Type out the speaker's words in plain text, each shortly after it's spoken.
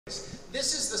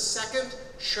This is the second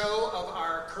show of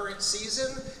our current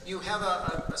season. You have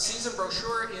a season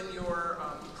brochure in your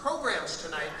programs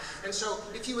tonight, and so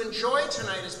if you enjoy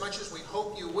tonight as much as we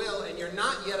hope you will, and you're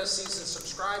not yet a season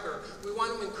subscriber, we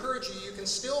want to encourage you. You can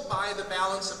still buy the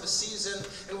balance of the season,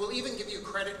 and we'll even give you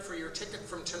credit for your ticket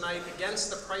from tonight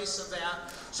against the price of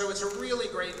that. So it's a really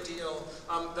great deal.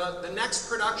 The next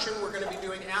production we're going to be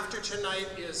doing after tonight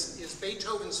is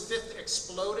Beethoven's Fifth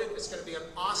Exploded. It's going to be an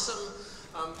awesome,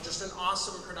 just an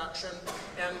awesome production.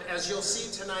 And as you'll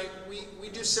see tonight, we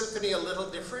do symphony a little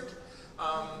different.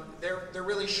 They're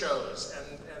really shows,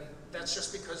 and that's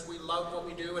just because we love what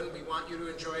we do and we want you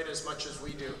to enjoy it as much as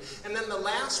we do. And then the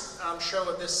last show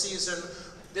of this season,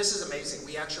 this is amazing.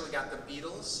 We actually got the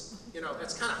Beatles. You know,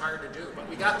 it's kind of hard to do, but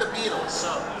we got the Beatles,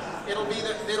 so it'll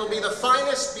be the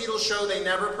finest Beatles show they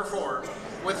never performed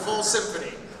with full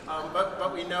symphony.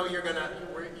 But we know you're gonna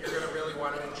really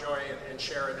want to enjoy and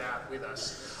share that with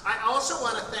us. I also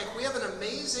want to thank, we have an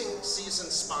amazing season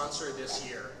sponsor this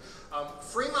year.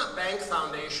 Fremont Bank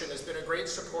Foundation has been a great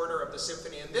supporter of the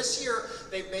symphony, and this year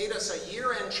they've made us a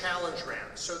year-end challenge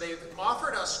grant. So they've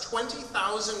offered us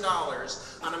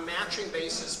 $20,000 on a matching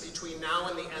basis between now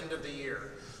and the end of the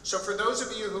year. So for those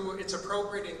of you who it's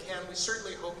appropriate and can, we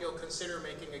certainly hope you'll consider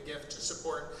making a gift to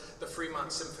support the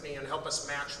Fremont Symphony and help us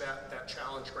match that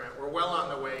challenge grant. We're well on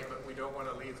the way, but we don't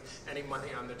want to leave any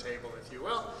money on the table, if you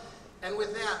will. And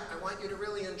with that, I want you to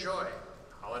really enjoy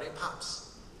Holiday Pops.